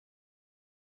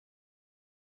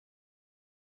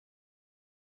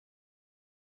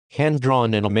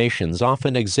Hand-drawn animations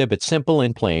often exhibit simple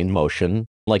and plain motion,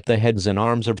 like the heads and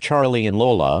arms of Charlie and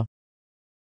Lola,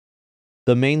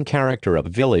 the main character of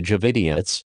Village of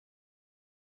Idiots,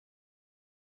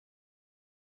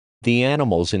 the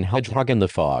animals in Hedgehog in the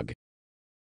Fog.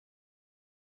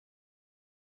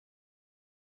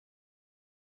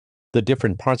 The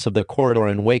different parts of the corridor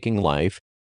in Waking Life.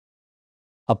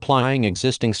 Applying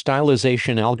existing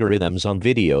stylization algorithms on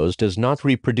videos does not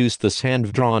reproduce this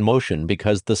hand-drawn motion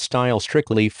because the style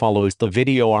strictly follows the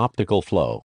video optical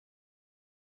flow.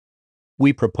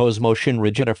 We propose motion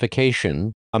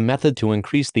rigidification, a method to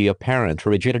increase the apparent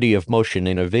rigidity of motion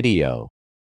in a video.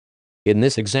 In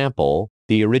this example,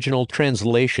 the original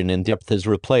translation in depth is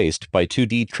replaced by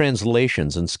 2D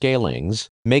translations and scalings,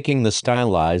 making the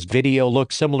stylized video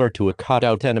look similar to a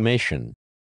cutout animation.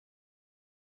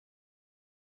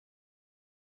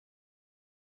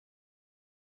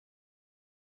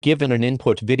 Given an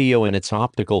input video and its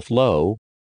optical flow,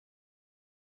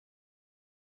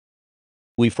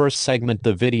 we first segment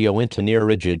the video into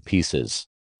near-rigid pieces.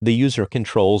 The user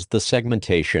controls the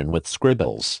segmentation with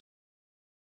scribbles.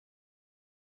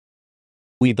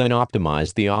 We then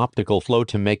optimize the optical flow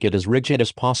to make it as rigid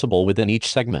as possible within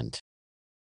each segment.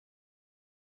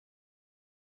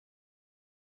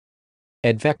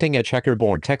 Advecting a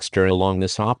checkerboard texture along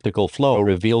this optical flow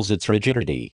reveals its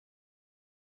rigidity.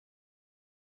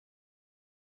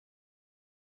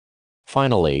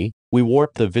 Finally, we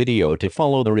warp the video to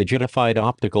follow the rigidified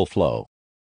optical flow.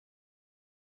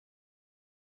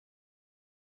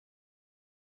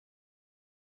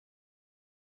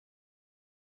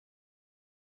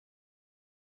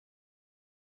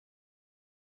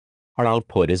 Our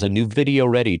output is a new video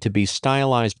ready to be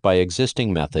stylized by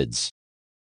existing methods.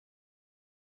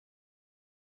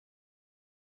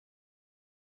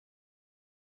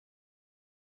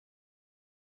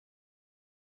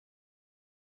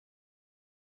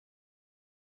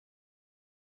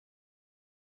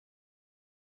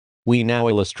 We now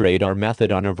illustrate our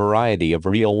method on a variety of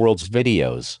real-world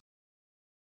videos.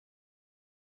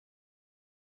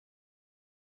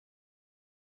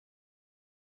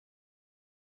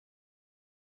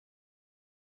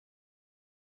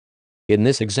 In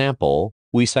this example,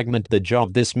 we segment the jaw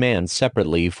of this man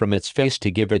separately from its face to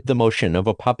give it the motion of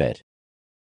a puppet.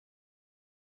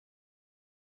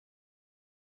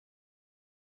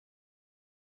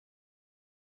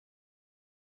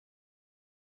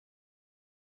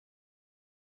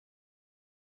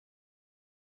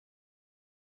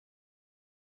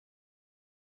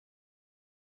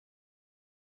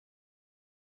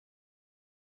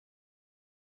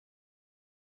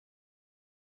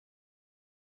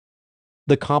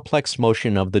 The complex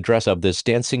motion of the dress of this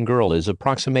dancing girl is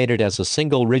approximated as a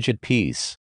single rigid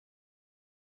piece.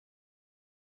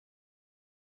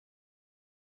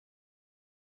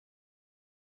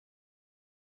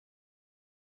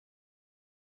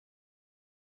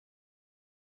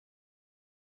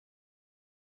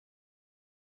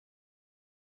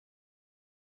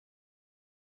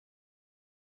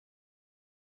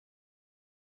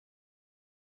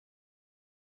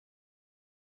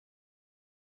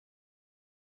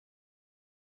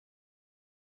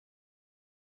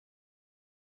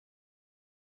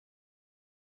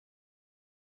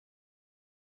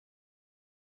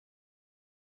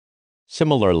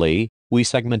 Similarly, we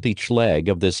segment each leg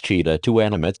of this cheetah to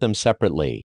animate them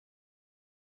separately.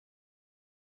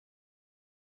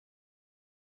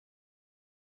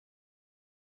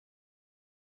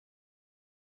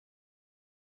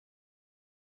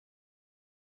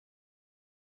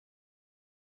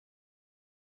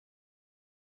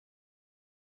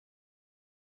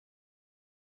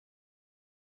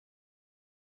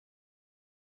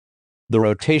 The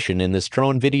rotation in this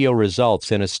drone video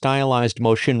results in a stylized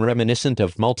motion reminiscent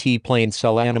of multi-plane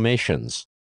cell animations.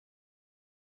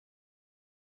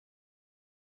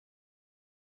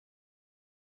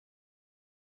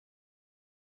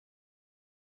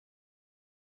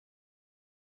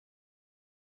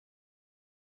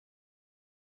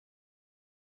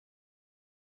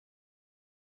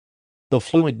 The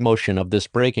fluid motion of this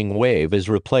breaking wave is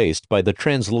replaced by the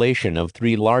translation of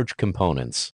 3 large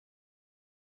components.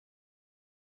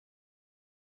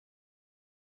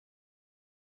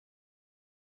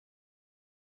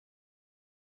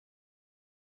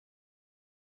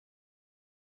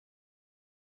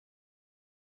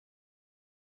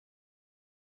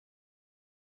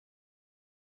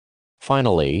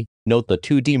 Finally, note the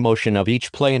 2D motion of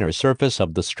each planar surface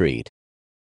of the street.